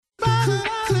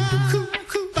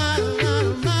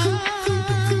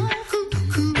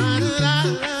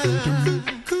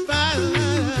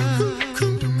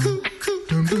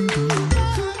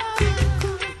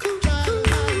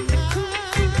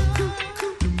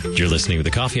You're listening to The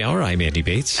Coffee Hour. I'm Andy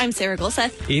Bates. I'm Sarah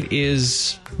Golseth. It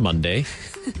is Monday.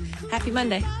 Happy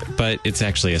Monday. But it's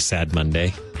actually a sad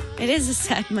Monday. It is a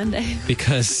sad Monday.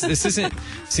 Because this isn't...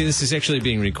 See, this is actually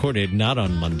being recorded not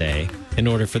on Monday in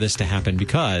order for this to happen,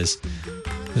 because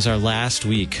it was our last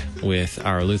week with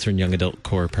our Lutheran Young Adult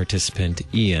Corps participant,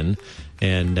 Ian.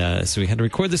 And so we had to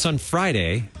record this on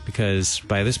Friday because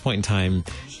by this point in time,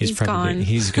 he's gone.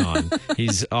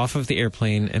 He's off of the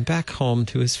airplane and back home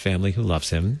to his family who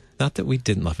loves him. Not that we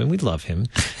didn't love him. We love him.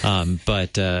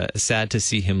 But sad to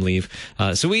see him leave.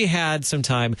 So we had some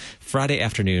time Friday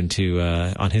afternoon to,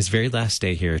 on his very last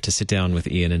day here, to sit down with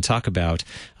Ian and talk about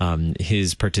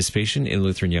his participation in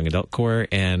Lutheran Young Adult Corps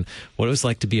and what it was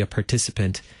like to be a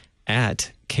participant at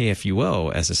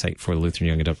KFUO as a site for the Lutheran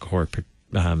Young Adult Corps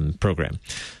program.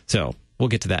 So we'll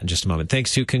get to that in just a moment.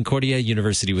 Thanks to Concordia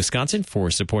University, Wisconsin for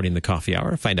supporting the Coffee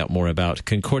Hour. Find out more about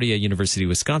Concordia University,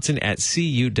 Wisconsin at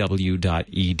cuw.edu.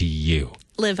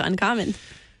 Live uncommon.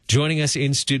 Joining us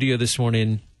in studio this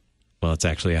morning, well, it's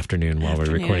actually afternoon while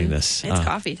we're recording this. It's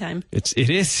coffee time. It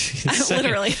is.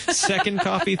 Literally. Second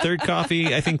coffee, third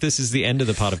coffee. I think this is the end of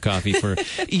the pot of coffee for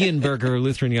Ian Berger,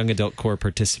 Lutheran Young Adult Corps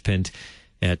participant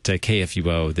at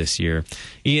KFUO this year.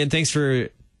 Ian, thanks for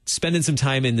spending some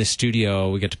time in the studio.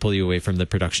 We got to pull you away from the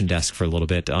production desk for a little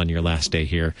bit on your last day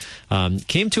here.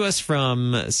 Came to us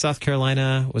from South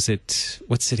Carolina.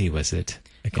 What city was it?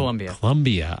 Columbia.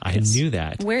 Columbia. Yes. I knew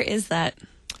that. Where is that?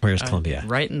 Where's Columbia?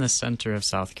 Right in the center of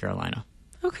South Carolina.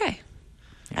 Okay.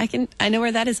 Yeah. I know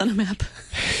where that is on a map.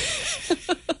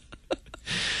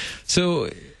 So,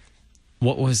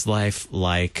 what was life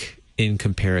like in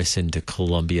comparison to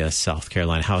Columbia, South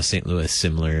Carolina? How is St. Louis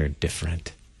similar,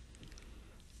 different?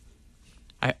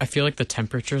 I feel like the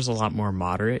temperature is a lot more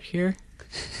moderate here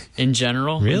in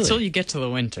general. Really? Until you get to the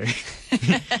winter.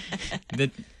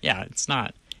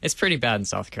 It's pretty bad in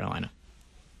South Carolina.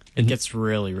 It gets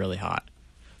really, really hot.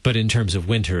 But in terms of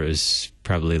winter, it was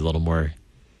probably a little more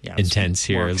intense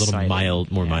here, a little mild.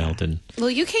 And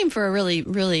well, you came for a really,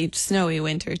 really snowy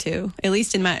winter too. At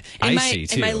least in my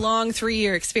long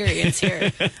 3-year experience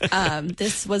here,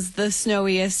 this was the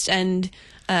snowiest and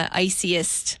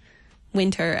iciest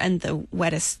winter and the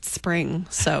wettest spring.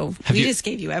 So we just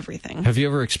gave you everything. Have you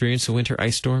ever experienced a winter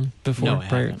ice storm before? No, I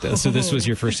haven't. So this was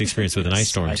your first experience with an ice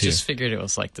storm, too. I just figured it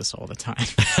was like this all the time.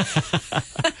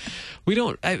 We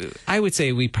don't. I would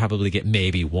say we probably get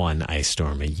maybe one ice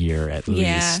storm a year at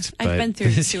least. I've been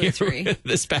through 2 or 3.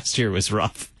 This past year was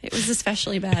rough. It was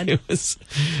especially bad. It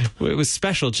was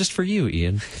special just for you,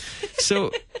 Ian.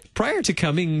 So prior to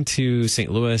coming to St.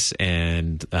 Louis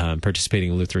and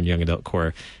participating in Lutheran Young Adult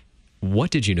Corps,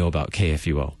 what did you know about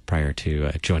KFUO prior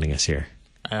to joining us here?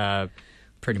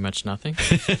 Pretty much nothing.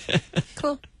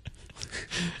 Cool.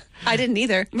 I didn't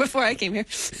either before I came here.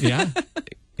 Yeah.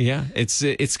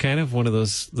 It's kind of one of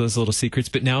those little secrets.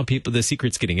 But now the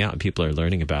secret's getting out and people are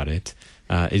learning about it.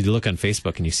 You look on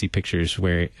Facebook and you see pictures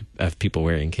of people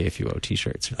wearing KFUO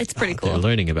T-shirts. It's pretty cool. They're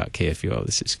learning about KFUO.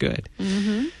 This is good.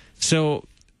 Mm-hmm. So,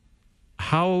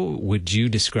 how would you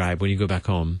describe when you go back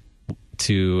home?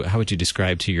 How would you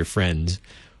describe to your friends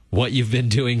what you've been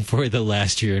doing for the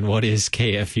last year and what is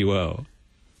KFUO?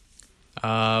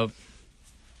 Well,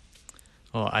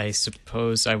 I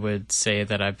suppose I would say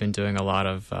that I've been doing a lot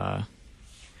of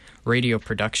radio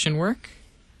production work,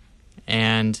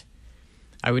 and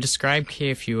I would describe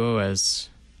KFUO as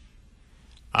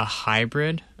a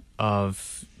hybrid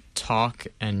of talk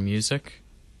and music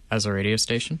as a radio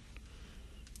station.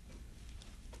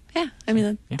 Yeah, I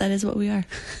mean, that is what we are.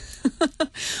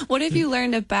 What have you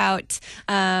learned about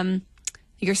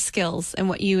your skills and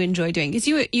what you enjoy doing? Because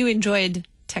you enjoy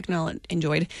technology.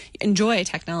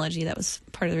 That was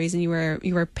part of the reason you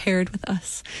were paired with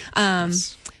us.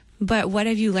 Yes. But what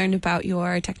have you learned about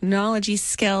your technology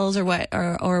skills, or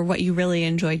what you really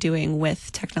enjoy doing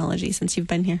with technology since you've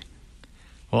been here?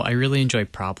 Well, I really enjoy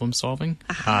problem solving,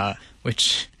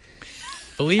 which,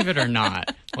 believe it or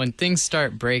not, when things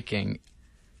start breaking,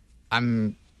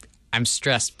 I'm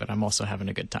stressed, but I'm also having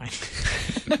a good time.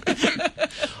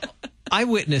 I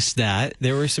witnessed that.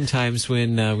 There were some times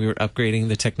when we were upgrading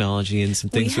the technology and some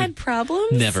things. We had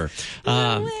problems? Never.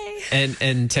 No way.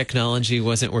 And technology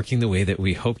wasn't working the way that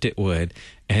we hoped it would.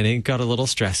 And it got a little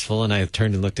stressful. And I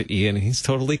turned and looked at Ian, and he's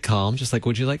totally calm. Just like,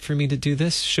 would you like for me to do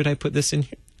this? Should I put this in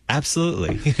here?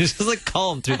 Absolutely. He was just like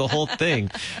calm through the whole thing.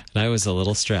 And I was a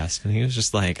little stressed. And he was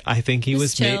just like, I think he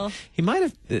was chill. He might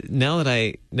have, now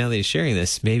that he's sharing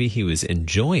this, maybe he was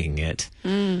enjoying it.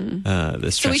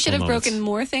 The stressful So we should have broken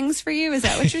more things for you? Is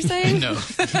that what you're saying? No.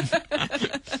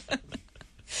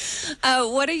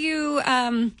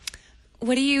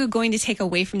 are you going to take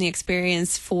away from the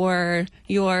experience for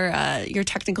your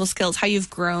technical skills? How you've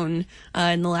grown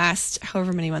in the last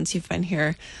however many months you've been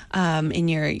here, in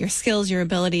your skills, your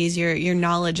abilities, your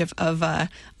knowledge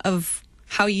of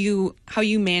how you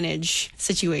manage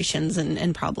situations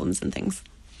and problems and things.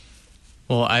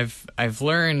 Well, I've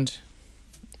learned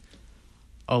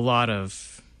a lot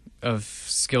of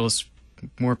skills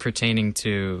more pertaining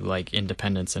to like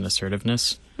independence and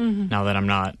assertiveness. Mm-hmm. Now that I'm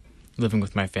not living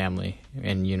with my family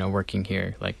and working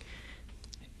here, like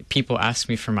people ask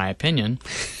me for my opinion,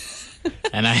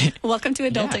 and I welcome to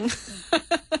adulting,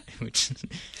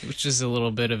 which is a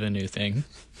little bit of a new thing.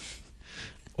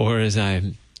 Or as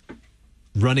I'm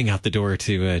running out the door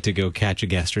to go catch a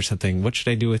guest or something, what should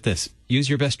I do with this? Use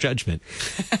your best judgment.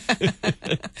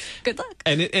 Good luck.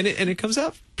 And it comes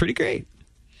out pretty great.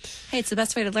 Hey, it's the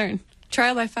best way to learn.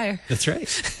 Trial by fire. That's right.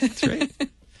 That's right.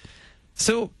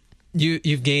 So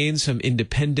you've gained some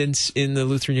independence in the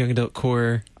Lutheran Young Adult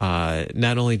Corps.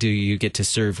 Not only do you get to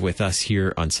serve with us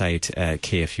here on site at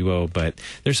KFUO, but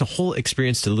there's a whole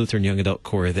experience to the Lutheran Young Adult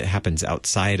Corps that happens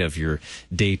outside of your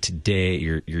day-to-day,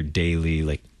 your daily,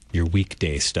 like your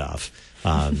weekday stuff.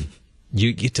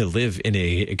 You get to live in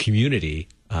a community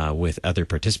with other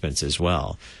participants as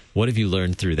well. What have you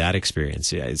learned through that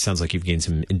experience? Yeah, it sounds like you've gained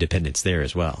some independence there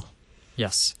as well.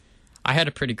 Yes, I had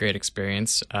a pretty great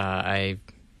experience. I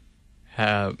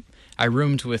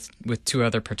roomed with two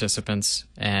other participants,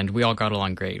 and we all got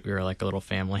along great. We were like a little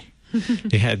family.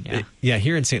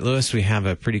 Here in St. Louis, we have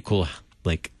a pretty cool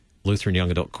like Lutheran Young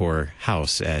Adult Corps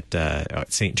house at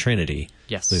St. Trinity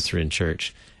Lutheran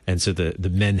Church. And so the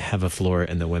men have a floor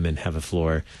and the women have a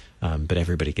floor, but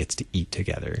everybody gets to eat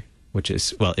together, which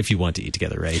is, well, if you want to eat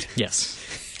together, right?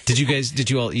 Yes. Did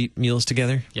you all eat meals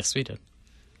together? Yes, we did.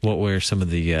 What were some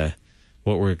of the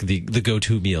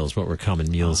go-to meals? What were common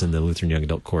meals in the Lutheran Young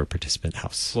Adult Corps participant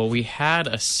house? Well, we had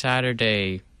a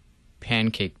Saturday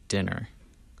pancake dinner,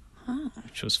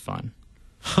 which was fun.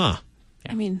 Huh.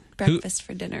 Yeah. I mean, breakfast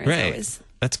for dinner is always...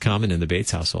 That's common in the Bates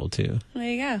household, too. There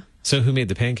you go. So who made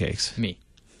the pancakes? Me.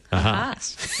 Uh-huh.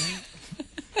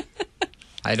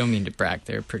 I don't mean to brag.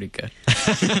 They're pretty good.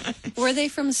 Were they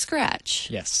from scratch?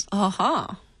 Yes.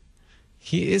 Uh-huh.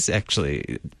 He is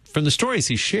actually, from the stories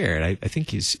he shared, I think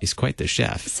he's quite the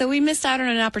chef. So we missed out on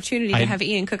an opportunity to have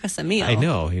Ian cook us a meal. I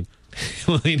know. He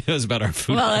knows about our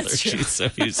food allergies, so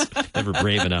he's never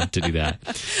brave enough to do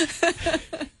that.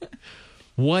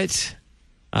 What,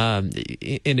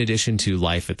 in addition to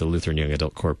life at the Lutheran Young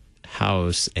Adult Corps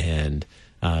house and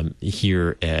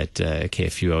here at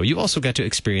KFUO, you also got to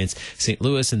experience St.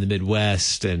 Louis and the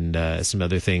Midwest and some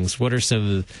other things. What are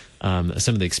some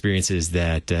of the experiences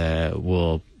that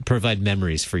will provide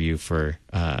memories for you for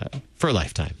a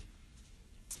lifetime?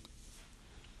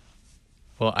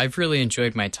 Well, I've really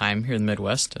enjoyed my time here in the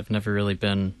Midwest. I'd never really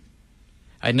been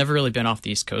off the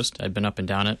East Coast. I'd been up and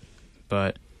down it,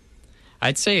 but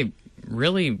I'd say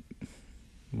really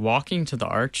walking to the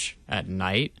Arch at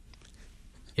night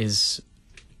is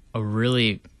a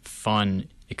really fun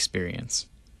experience.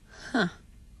 Huh.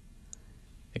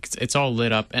 It's all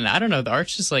lit up, and I don't know, the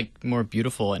Arch is like more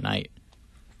beautiful at night.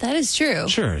 That is true.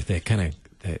 Sure, they kind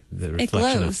of the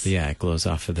reflection of it glows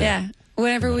off of that. Yeah.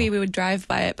 Whenever we would drive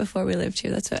by it before we lived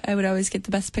here, that's what I would always get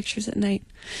the best pictures at night.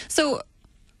 So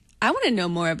I want to know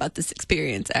more about this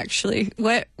experience, actually.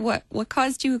 What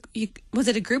caused you was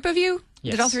it a group of you?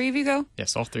 Yes. Did all three of you go?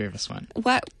 Yes, all three of us went.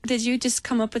 What did you just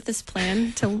come up with this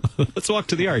plan to? Let's walk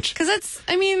to the Arch. Because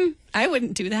I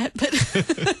wouldn't do that,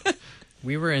 but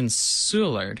we were in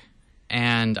Soulard,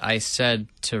 and I said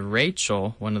to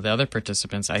Rachel, one of the other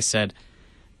participants, I said,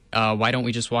 "Why don't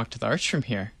we just walk to the Arch from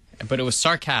here?" But it was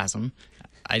sarcasm.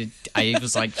 I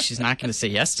was like, she's not going to say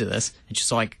yes to this, and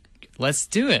she's like, "Let's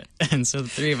do it." And so the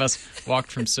three of us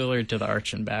walked from Soulard to the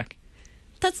Arch and back.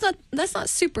 That's not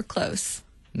super close.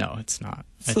 No, it's not.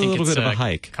 I think a little bit of a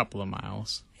hike. A couple of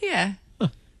miles. Yeah. Huh.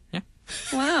 Yeah.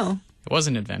 Wow. It was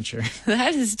an adventure.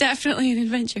 That is definitely an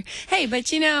adventure. Hey, but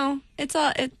it's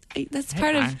all it's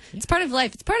part of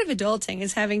life. It's part of adulting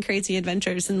is having crazy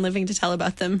adventures and living to tell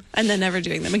about them and then never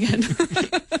doing them again.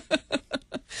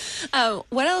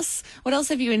 What else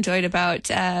have you enjoyed about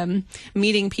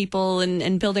meeting people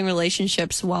and building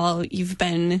relationships while you've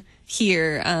been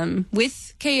here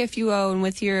with KFUO and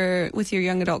with your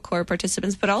Young Adult Corps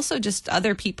participants, but also just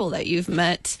other people that you've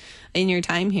met in your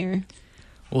time here?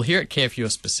 Well, here at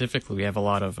KFUO specifically, we have a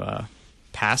lot of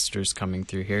pastors coming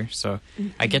through here, so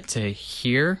I get to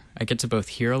both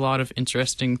hear a lot of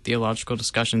interesting theological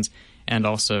discussions and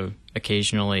also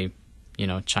occasionally,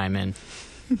 chime in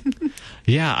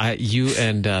Yeah, you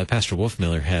and Pastor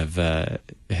Wolfmiller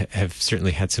have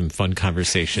certainly had some fun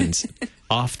conversations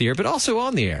off the air, but also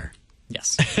on the air.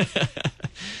 Yes.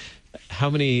 How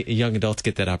many young adults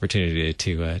get that opportunity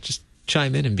to just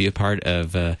chime in and be a part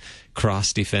of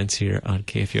cross defense here on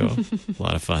KFUO? A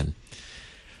lot of fun.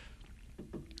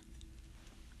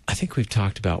 I think we've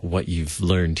talked about what you've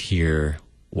learned here,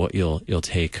 what you'll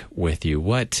take with you.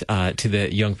 What to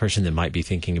the young person that might be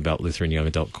thinking about Lutheran Young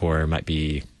Adult Corps, might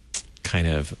be kind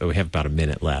of, we have about a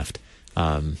minute left.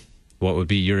 What would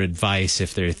be your advice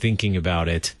if they're thinking about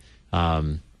it,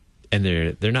 and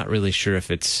they're not really sure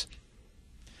if it's,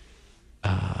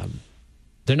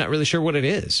 they're not really sure what it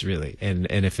is really, and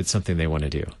if it's something they want to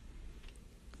do?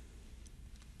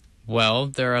 Well,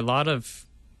 there are a lot of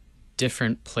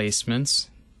different placements.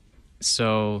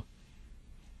 So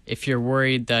if you're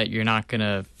worried that you're not going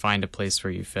to find a place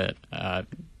where you fit, I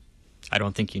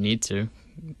don't think you need to.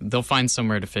 They'll find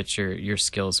somewhere to fit your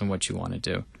skills and what you want to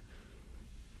do.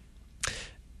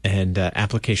 And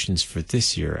applications for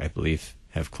this year, I believe,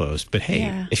 have closed. But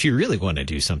hey, if you really want to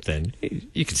do something,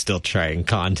 you can still try and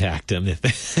contact them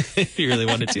if you really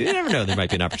wanted to. You never know, there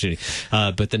might be an opportunity.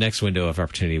 But the next window of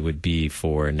opportunity would be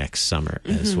for next summer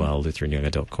as well, Lutheran Young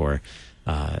Adult Corps.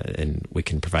 And we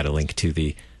can provide a link to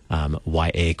the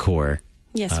YA Corps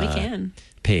we can.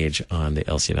 Page on the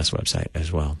LCMS website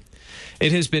as well.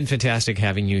 It has been fantastic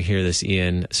having you here this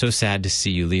Ian. So sad to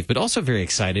see you leave, but also very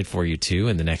excited for you too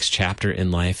in the next chapter in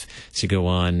life to go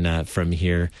on from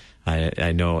here.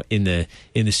 I know in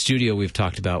the studio we've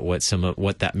talked about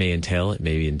what that may entail. It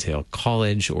may entail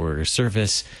college or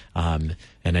service, and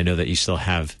I know that you still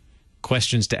have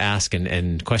questions to ask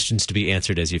and questions to be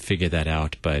answered as you figure that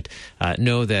out. But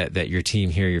know that your team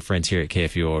here, your friends here at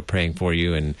KFUO are praying for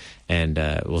you, and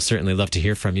we'll certainly love to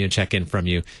hear from you and check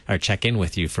in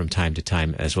with you from time to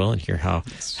time as well, and hear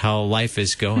how life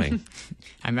is going.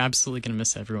 I'm absolutely going to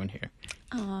miss everyone here.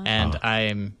 Aww. And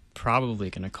I'm probably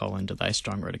going to call into Thy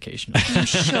Strong Road occasionally.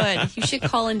 You should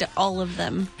call into all of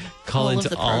them. All of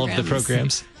the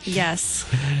programs. Yes.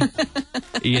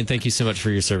 Ian, thank you so much for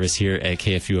your service here at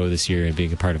KFUO this year and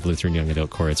being a part of Lutheran Young Adult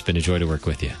Corps. It's been a joy to work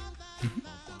with you.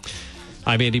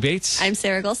 I'm Andy Bates. I'm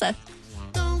Sarah Golseth.